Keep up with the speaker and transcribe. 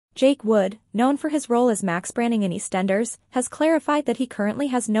Jake Wood, known for his role as Max Branning in EastEnders, has clarified that he currently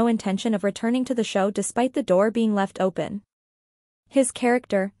has no intention of returning to the show despite the door being left open. His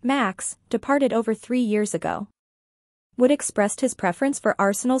character, Max, departed over 3 years ago. Wood expressed his preference for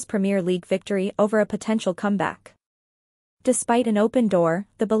Arsenal's Premier League victory over a potential comeback. Despite an open door,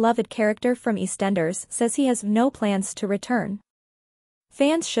 the beloved character from EastEnders says he has no plans to return.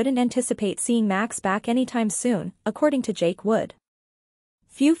 Fans shouldn't anticipate seeing Max back anytime soon, according to Jake Wood.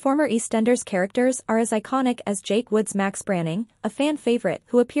 Few former EastEnders characters are as iconic as Jake Wood's Max Branning, a fan favorite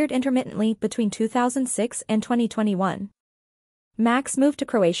who appeared intermittently between 2006 and 2021. Max moved to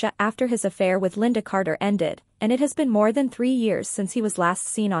Croatia after his affair with Linda Carter ended, and it has been more than 3 years since he was last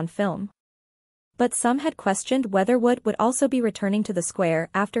seen on film. But some had questioned whether Wood would also be returning to the square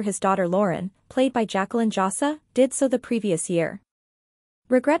after his daughter Lauren, played by Jacqueline Jossa, did so the previous year.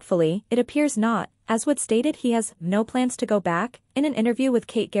 Regretfully, it appears not, as Wood stated he has no plans to go back, in an interview with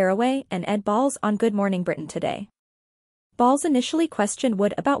Kate Garraway and Ed Balls on Good Morning Britain today. Balls initially questioned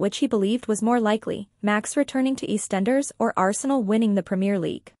Wood about which he believed was more likely, Max returning to EastEnders or Arsenal winning the Premier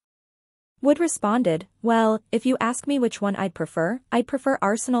League. Wood responded, "Well, if you ask me which one I'd prefer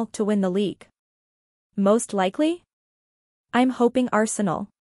Arsenal to win the league. Most likely? I'm hoping Arsenal.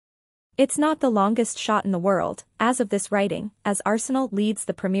 It's not the longest shot in the world, as of this writing, as Arsenal leads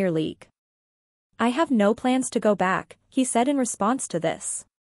the Premier League. I have no plans to go back," he said in response to this.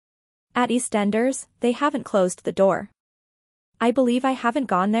 At EastEnders, they haven't closed the door. I believe I haven't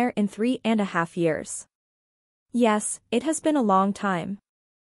gone there in 3.5 years. Yes, it has been a long time.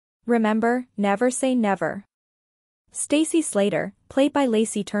 Remember, never say never. Stacey Slater, played by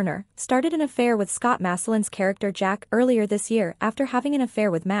Lacey Turner, started an affair with Scott Maslin's character Jack earlier this year after having an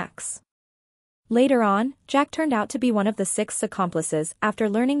affair with Max. Later on, Jack turned out to be one of the 6 accomplices after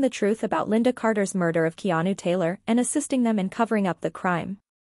learning the truth about Linda Carter's murder of Keanu Taylor and assisting them in covering up the crime.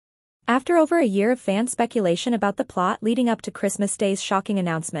 After over a year of fan speculation about the plot leading up to Christmas Day's shocking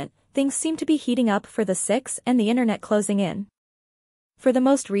announcement, things seem to be heating up for the 6 and the internet closing in. For the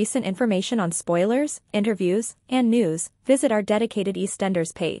most recent information on spoilers, interviews, and news, visit our dedicated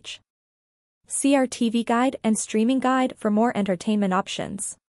EastEnders page. See our TV guide and streaming guide for more entertainment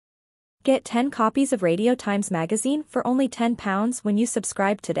options. Get 10 copies of Radio Times magazine for only £10 when you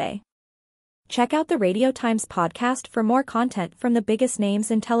subscribe today. Check out the Radio Times podcast for more content from the biggest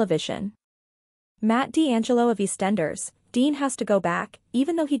names in television. Matt D'Angelo of EastEnders, Dean has to go back,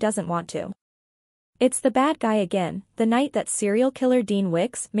 even though he doesn't want to. It's the bad guy again. The night that serial killer Dean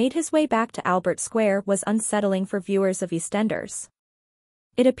Wicks made his way back to Albert Square was unsettling for viewers of EastEnders.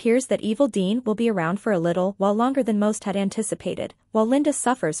 It appears that evil Dean will be around for a little while longer than most had anticipated, while Linda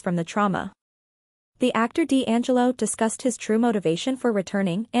suffers from the trauma. The actor D'Angelo discussed his true motivation for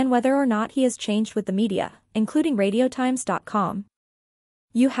returning and whether or not he has changed with the media, including RadioTimes.com.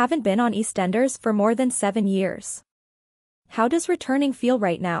 You haven't been on EastEnders for more than 7 years. How does returning feel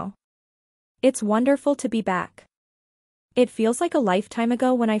right now? It's wonderful to be back. It feels like a lifetime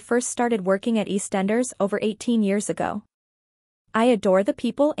ago when I first started working at EastEnders over 18 years ago. I adore the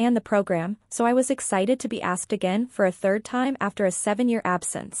people and the program, so I was excited to be asked again for a 3rd time after a 7-year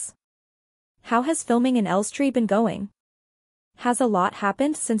absence. How has filming in Elstree been going? Has a lot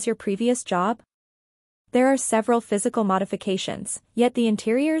happened since your previous job? There are several physical modifications, yet the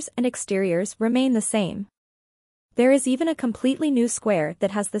interiors and exteriors remain the same. There is even a completely new square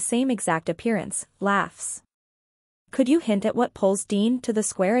that has the same exact appearance, laughs. Could you hint at what pulls Dean to the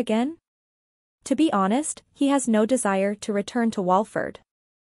square again? To be honest, he has no desire to return to Walford.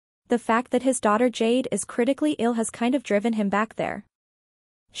 The fact that his daughter Jade is critically ill has kind of driven him back there.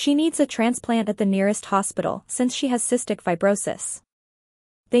 She needs a transplant at the nearest hospital since she has cystic fibrosis.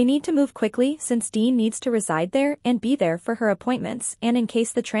 They need to move quickly since Dean needs to reside there and be there for her appointments and in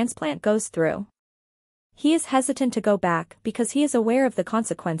case the transplant goes through. He is hesitant to go back because he is aware of the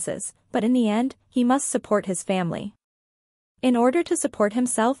consequences, but in the end, he must support his family. In order to support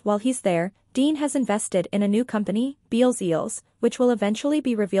himself while he's there, Dean has invested in a new company, Beals Eels, which will eventually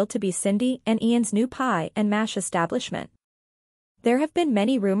be revealed to be Cindy and Ian's new pie and mash establishment. There have been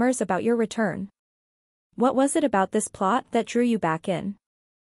many rumors about your return. What was it about this plot that drew you back in?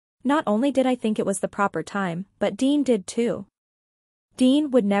 Not only did I think it was the proper time, but Dean did too.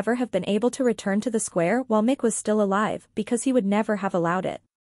 Dean would never have been able to return to the square while Mick was still alive because he would never have allowed it.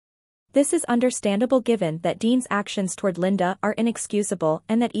 This is understandable given that Dean's actions toward Linda are inexcusable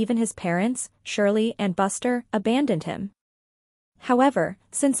and that even his parents, Shirley and Buster, abandoned him. However,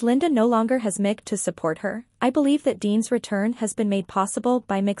 since Linda no longer has Mick to support her, I believe that Dean's return has been made possible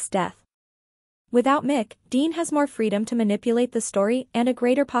by Mick's death. Without Mick, Dean has more freedom to manipulate the story and a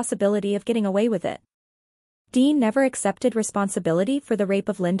greater possibility of getting away with it. Dean never accepted responsibility for the rape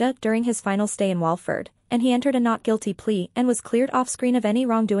of Linda during his final stay in Walford, and he entered a not guilty plea and was cleared off-screen of any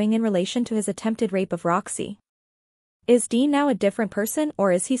wrongdoing in relation to his attempted rape of Roxy. Is Dean now a different person,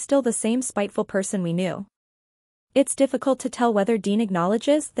 or is he still the same spiteful person we knew? It's difficult to tell whether Dean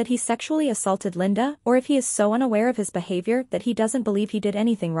acknowledges that he sexually assaulted Linda or if he is so unaware of his behavior that he doesn't believe he did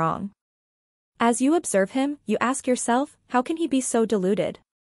anything wrong. As you observe him, you ask yourself, how can he be so deluded?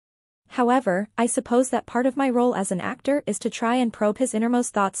 However, I suppose that part of my role as an actor is to try and probe his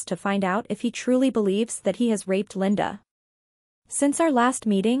innermost thoughts to find out if he truly believes that he has raped Linda. Since our last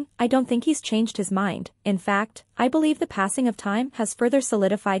meeting, I don't think he's changed his mind. In fact, I believe the passing of time has further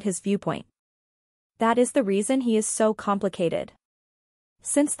solidified his viewpoint. That is the reason he is so complicated.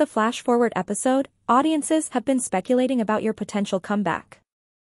 Since the flash-forward episode, audiences have been speculating about your potential comeback.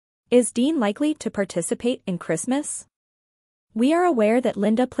 Is Dean likely to participate in Christmas? We are aware that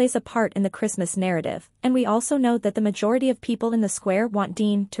Linda plays a part in the Christmas narrative, and we also know that the majority of people in the square want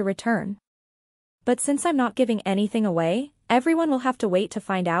Dean to return. But since I'm not giving anything away, everyone will have to wait to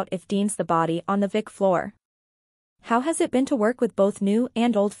find out if Dean's the body on the Vic floor. How has it been to work with both new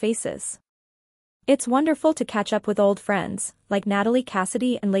and old faces? It's wonderful to catch up with old friends, like Natalie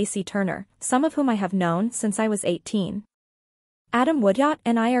Cassidy and Lacey Turner, some of whom I have known since I was 18. Adam Woodyot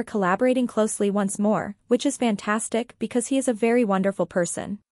and I are collaborating closely once more, which is fantastic because he is a very wonderful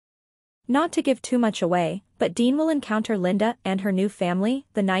person. Not to give too much away, but Dean will encounter Linda and her new family,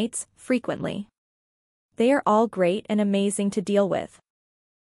 the Knights, frequently. They are all great and amazing to deal with.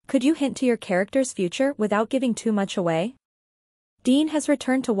 Could you hint to your character's future without giving too much away? Dean has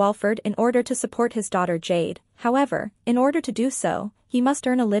returned to Walford in order to support his daughter Jade. However, in order to do so, he must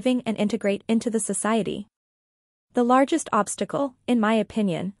earn a living and integrate into the society. The largest obstacle, in my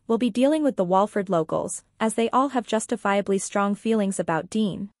opinion, will be dealing with the Walford locals, as they all have justifiably strong feelings about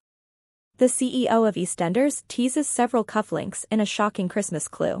Dean. The CEO of EastEnders teases several cufflinks in a shocking Christmas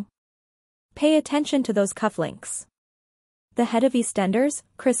clue. Pay attention to those cufflinks. The head of EastEnders,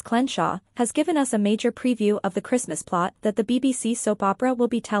 Chris Clenshaw, has given us a major preview of the Christmas plot that the BBC soap opera will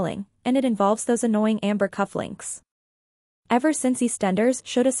be telling, and it involves those annoying amber cufflinks. Ever since EastEnders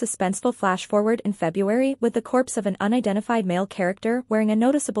showed a suspenseful flash-forward in February with the corpse of an unidentified male character wearing a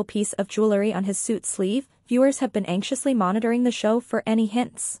noticeable piece of jewelry on his suit sleeve, viewers have been anxiously monitoring the show for any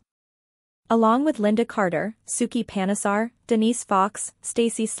hints. Along with Linda Carter, Suki Panesar, Denise Fox,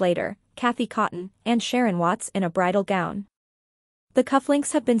 Stacey Slater, Kathy Cotton, and Sharon Watts in a bridal gown. The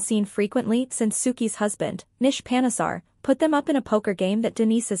cufflinks have been seen frequently since Suki's husband, Nish Panesar, put them up in a poker game that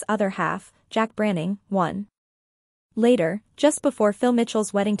Denise's other half, Jack Branning, won. Later, just before Phil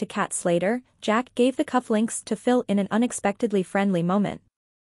Mitchell's wedding to Kat Slater, Jack gave the cufflinks to Phil in an unexpectedly friendly moment.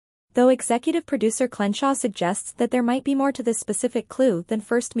 Though executive producer Clenshaw suggests that there might be more to this specific clue than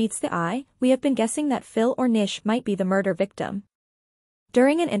first meets the eye, we have been guessing that Phil or Nish might be the murder victim.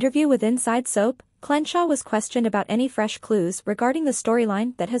 During an interview with Inside Soap, Clenshaw was questioned about any fresh clues regarding the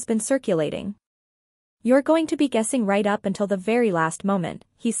storyline that has been circulating. "You're going to be guessing right up until the very last moment,"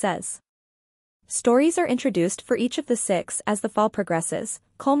 he says. Stories are introduced for each of the 6 as the fall progresses,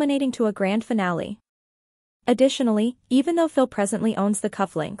 culminating to a grand finale. Additionally, even though Phil presently owns the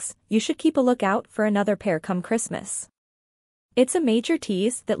cufflinks, you should keep a lookout for another pair come Christmas. It's a major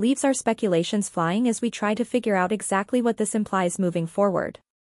tease that leaves our speculations flying as we try to figure out exactly what this implies moving forward.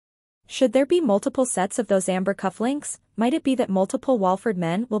 Should there be multiple sets of those amber cufflinks, might it be that multiple Walford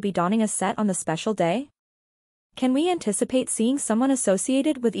men will be donning a set on the special day? Can we anticipate seeing someone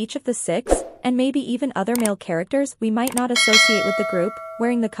associated with each of the 6, and maybe even other male characters we might not associate with the group,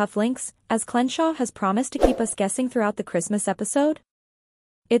 wearing the cufflinks, as Clenshaw has promised to keep us guessing throughout the Christmas episode?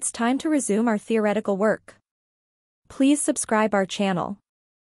 It's time to resume our theoretical work. Please subscribe our channel.